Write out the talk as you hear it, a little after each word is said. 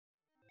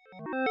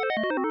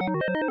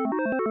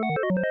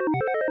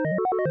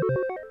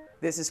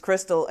This is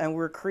Crystal, and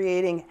we're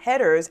creating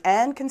headers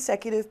and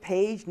consecutive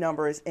page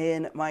numbers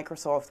in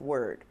Microsoft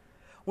Word.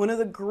 One of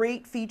the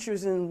great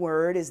features in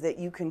Word is that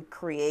you can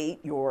create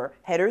your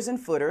headers and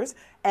footers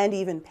and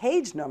even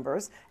page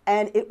numbers,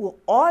 and it will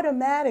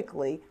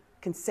automatically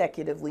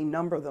consecutively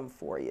number them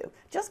for you.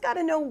 Just got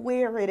to know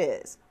where it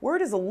is.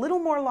 Word is a little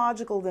more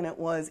logical than it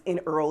was in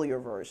earlier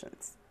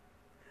versions.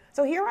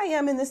 So here I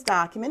am in this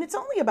document. It's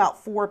only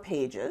about 4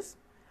 pages,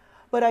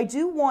 but I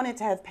do want it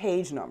to have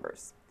page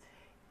numbers.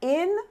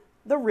 In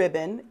the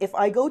ribbon, if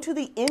I go to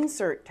the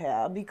Insert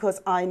tab,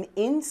 because I'm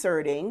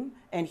inserting,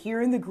 and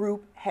here in the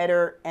group,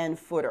 header and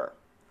footer.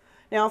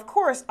 Now, of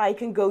course, I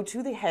can go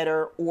to the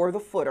header or the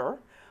footer,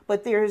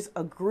 but there's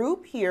a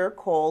group here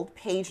called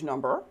page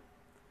number.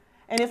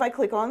 And if I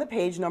click on the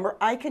page number,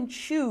 I can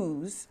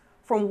choose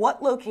from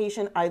what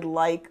location I'd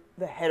like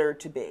the header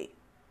to be.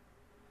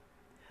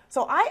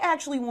 So I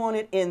actually want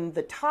it in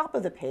the top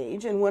of the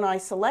page, and when I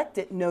select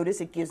it, notice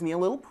it gives me a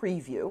little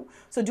preview.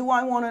 So do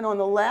I want it on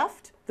the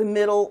left, the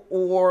middle,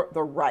 or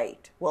the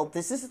right? Well,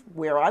 this is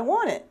where I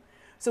want it.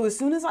 So as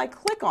soon as I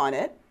click on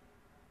it,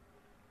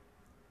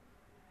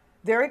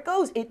 there it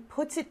goes. It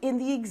puts it in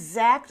the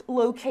exact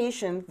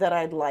location that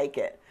I'd like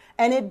it.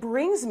 And it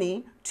brings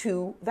me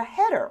to the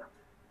header.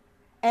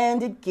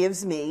 And it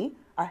gives me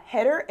a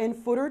header and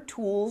footer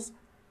tools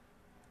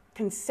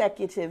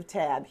consecutive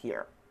tab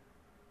here,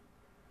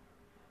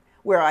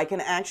 where I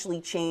can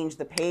actually change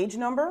the page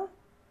number.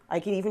 I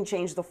can even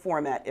change the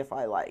format if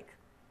I like.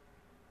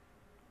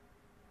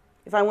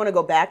 If I want to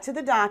go back to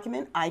the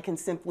document, I can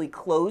simply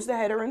close the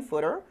header and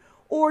footer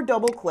or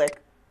double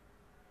click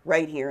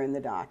right here in the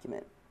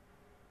document.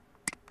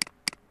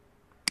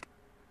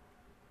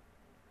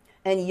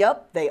 And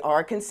yep, they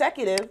are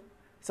consecutive.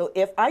 So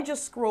if I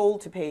just scroll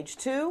to page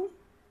 2,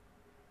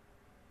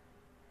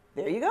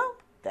 there you go.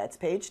 That's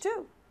page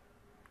 2.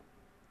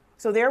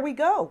 So there we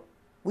go.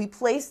 We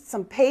placed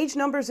some page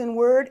numbers in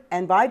Word,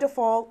 and by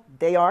default,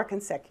 they are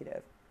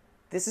consecutive.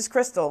 This is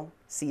Crystal.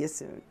 See you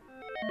soon.